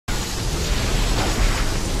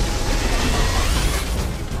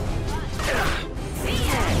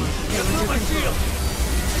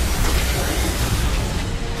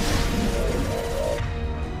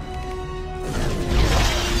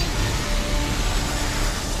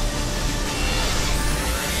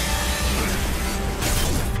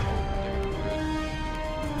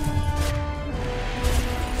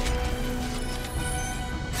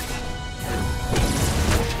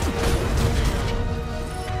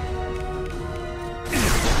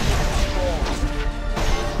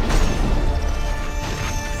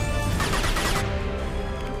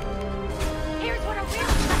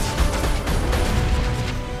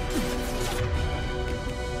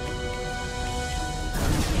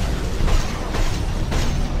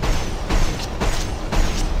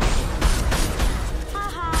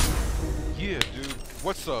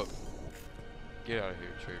What's up? Get out of here,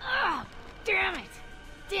 Trick. Oh, damn it!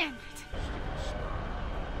 Damn it!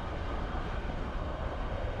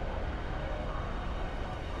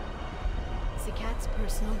 It's the cat's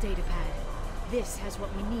personal data pad. This has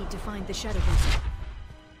what we need to find the Shadow Broker.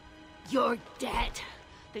 You're dead.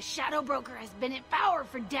 The Shadow Broker has been in power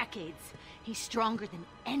for decades. He's stronger than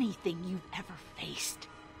anything you've ever faced.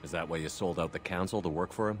 Is that why you sold out the Council to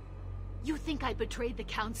work for him? You think I betrayed the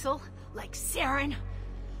Council? Like Saren?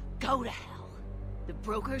 Go to hell. The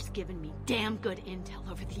Broker's given me damn good intel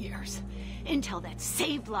over the years. Intel that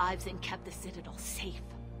saved lives and kept the Citadel safe.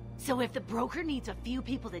 So if the Broker needs a few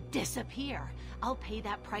people to disappear, I'll pay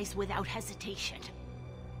that price without hesitation.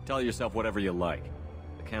 Tell yourself whatever you like.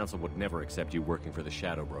 The Council would never accept you working for the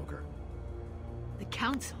Shadow Broker. The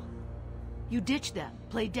Council? You ditched them,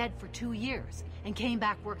 played dead for 2 years, and came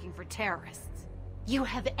back working for terrorists. You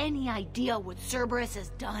have any idea what Cerberus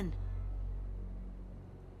has done?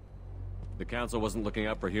 The Council wasn't looking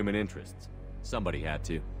out for human interests. Somebody had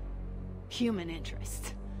to. Human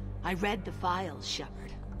interests. I read the files,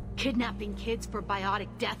 Shepard. Kidnapping kids for biotic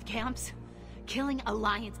death camps. Killing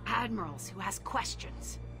Alliance admirals who ask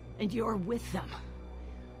questions. And you're with them.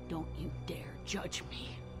 Don't you dare judge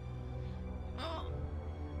me.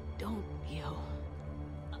 Don't you?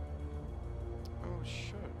 Oh,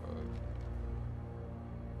 shut up.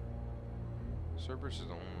 Cerberus is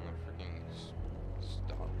the only one that freaking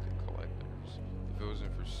stopped the collectors. If it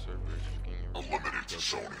wasn't for Cerberus freaking... Eliminate the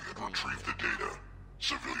zoning and retrieve the data.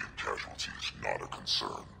 Civilian casualties not a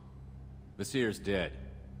concern. The Seer's dead.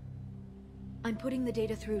 I'm putting the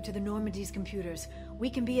data through to the Normandy's computers. We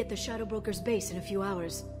can be at the Shadow Broker's base in a few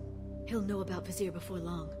hours. He'll know about Vizier before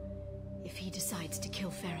long. If he decides to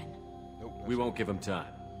kill Farron. Nope, We won't give him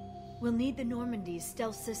time. We'll need the Normandy's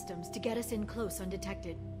stealth systems to get us in close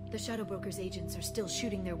undetected. The Shadow Broker's agents are still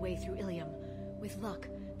shooting their way through Ilium. With luck,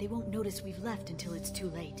 they won't notice we've left until it's too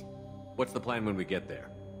late. What's the plan when we get there?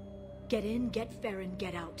 Get in, get Farron,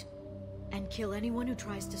 get out. And kill anyone who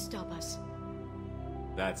tries to stop us.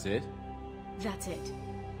 That's it? That's it.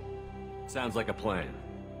 Sounds like a plan.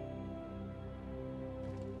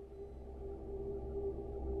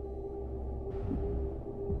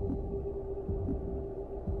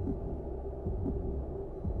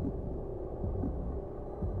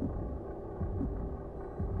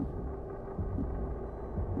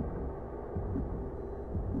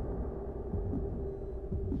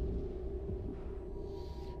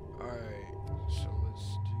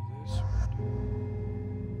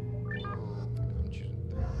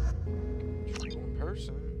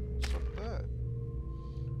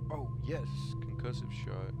 Yes, concussive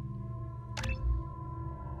shot.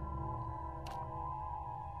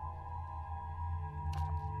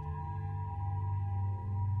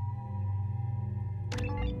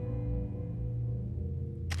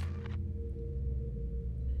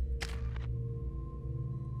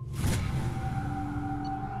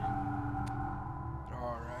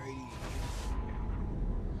 Alrighty.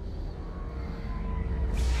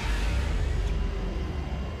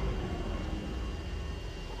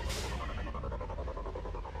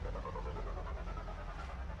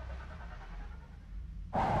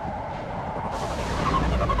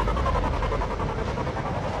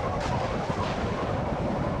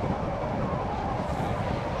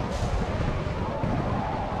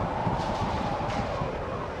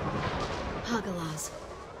 Hagalas.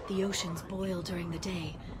 The oceans boil during the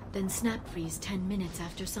day, then snap freeze 10 minutes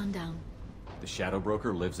after sundown. The Shadow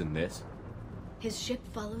Broker lives in this? His ship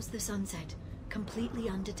follows the sunset, completely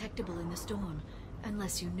undetectable in the storm,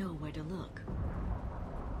 unless you know where to look.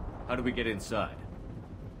 How do we get inside?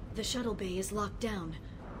 The shuttle bay is locked down.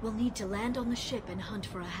 We'll need to land on the ship and hunt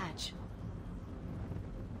for a hatch.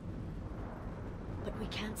 But we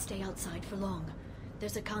can't stay outside for long.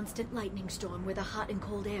 There's a constant lightning storm where the hot and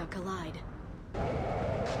cold air collide.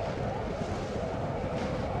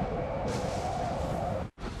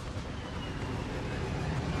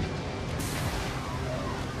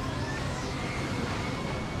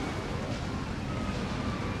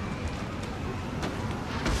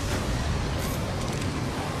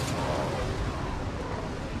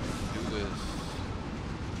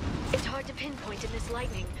 It's hard to pinpoint in this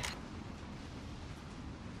lightning.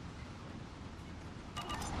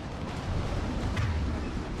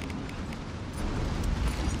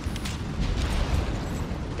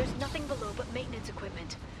 There's nothing below but maintenance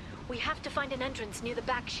equipment. We have to find an entrance near the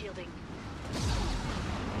back shielding.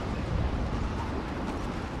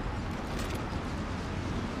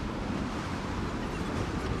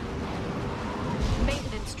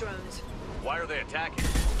 Maintenance drones. Why are they attacking?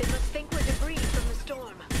 They must think we're debris from the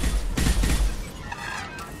storm.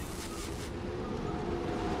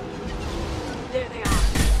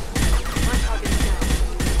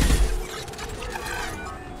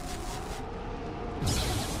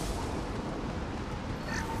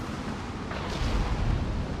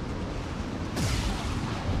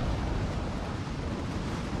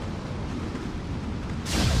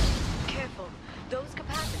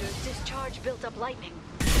 charge built up lightning.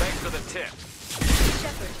 Thanks for the tip.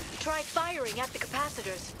 Shepard, try firing at the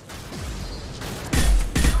capacitors.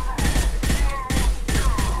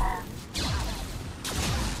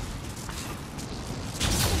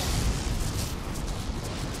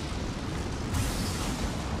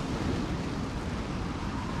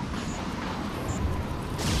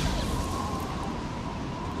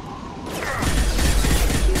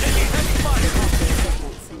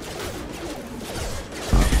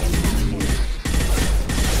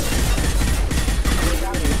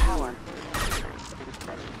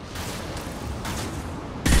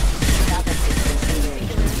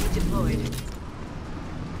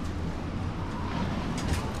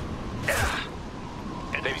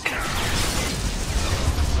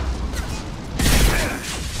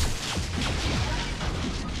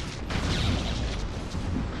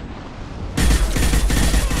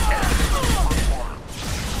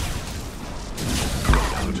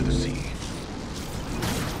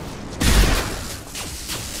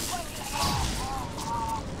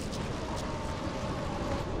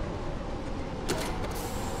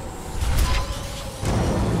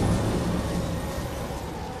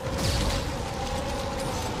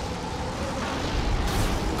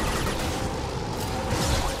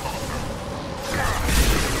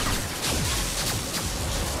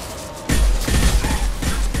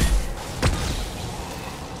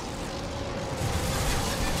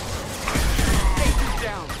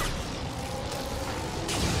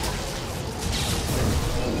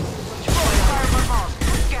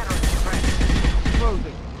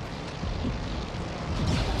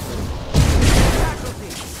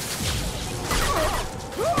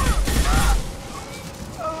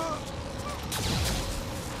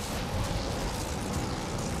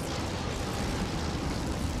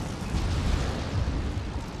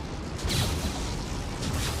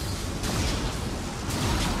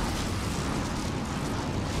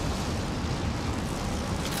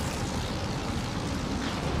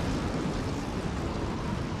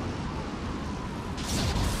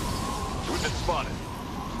 Spotted.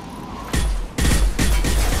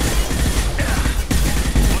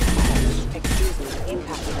 Excuse me,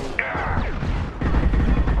 impact event.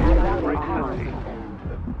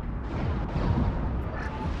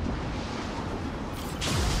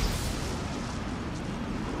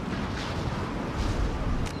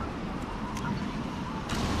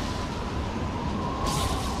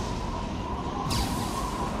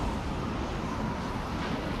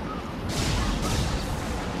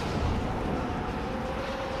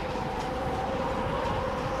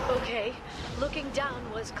 Okay, looking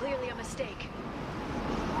down was clearly a mistake.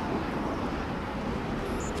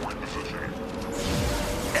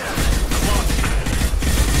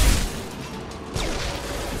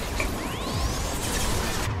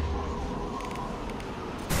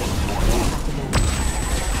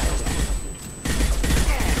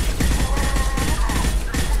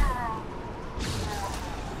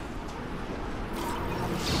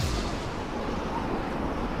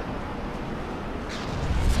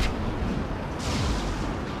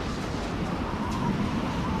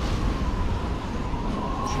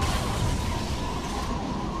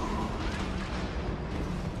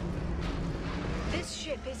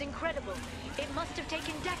 Is incredible. It must have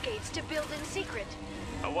taken decades to build in secret.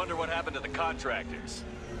 I wonder what happened to the contractors.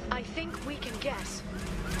 I think we can guess.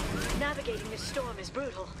 Navigating this storm is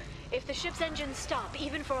brutal. If the ship's engines stop,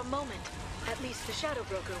 even for a moment, at least the Shadow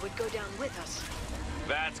Broker would go down with us.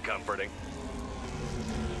 That's comforting.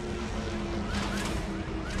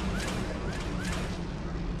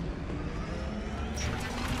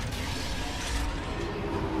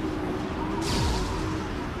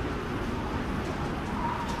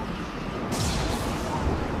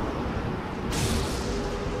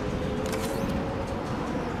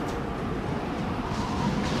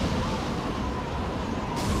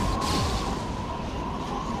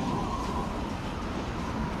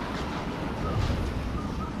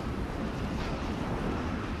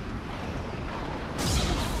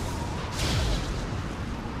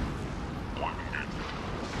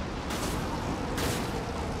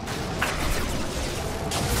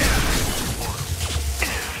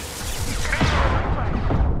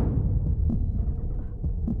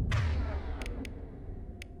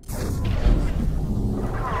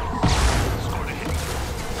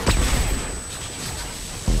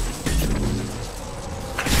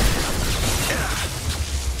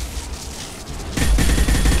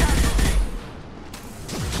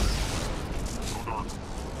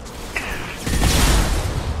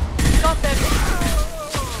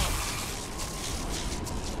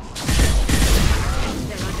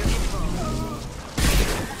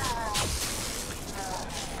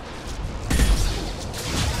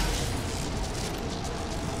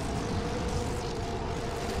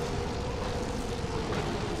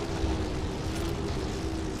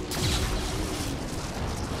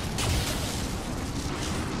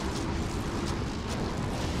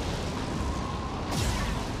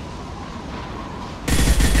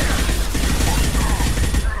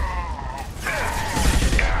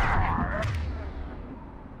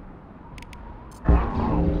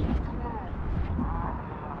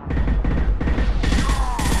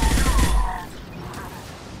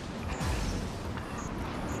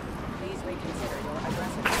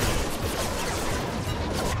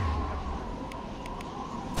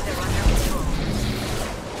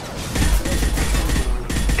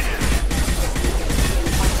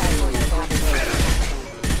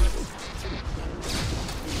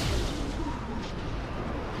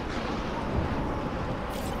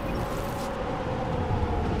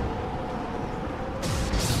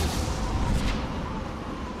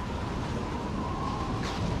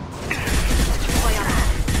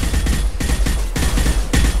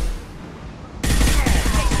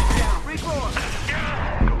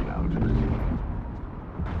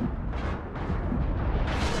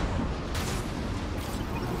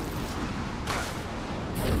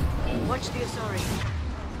 Watch the Asari.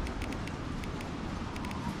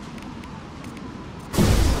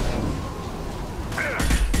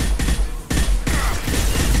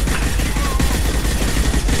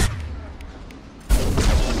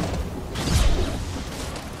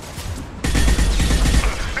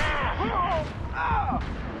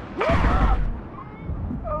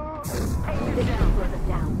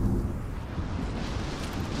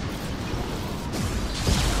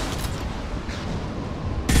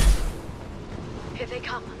 Here they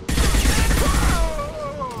come.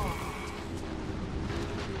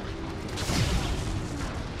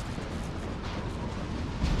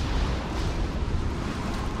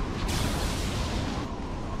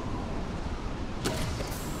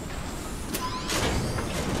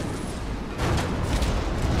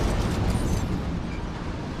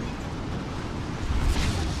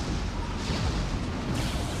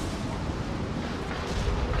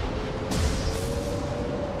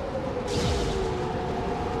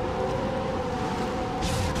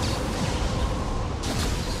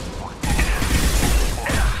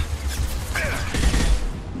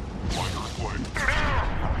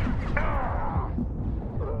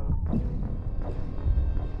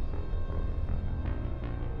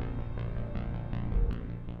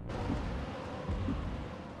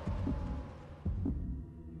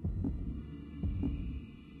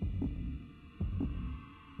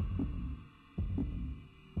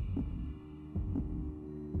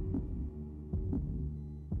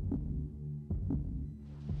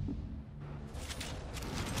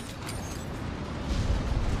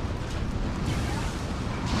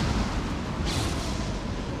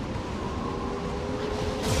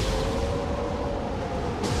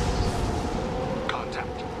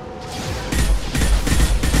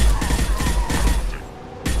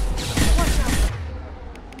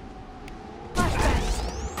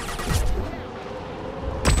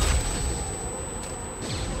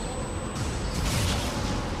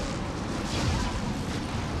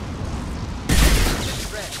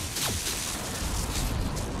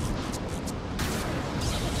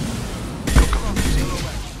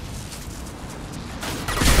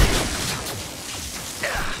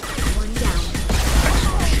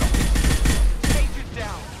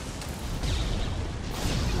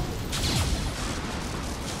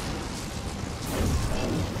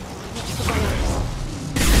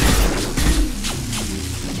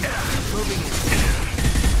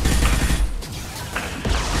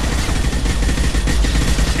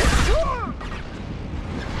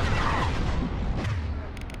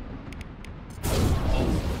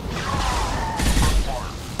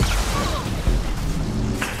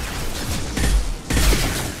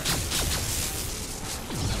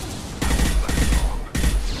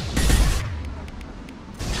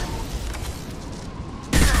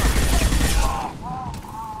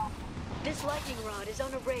 This lightning rod is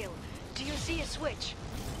on a rail. Do you see a switch?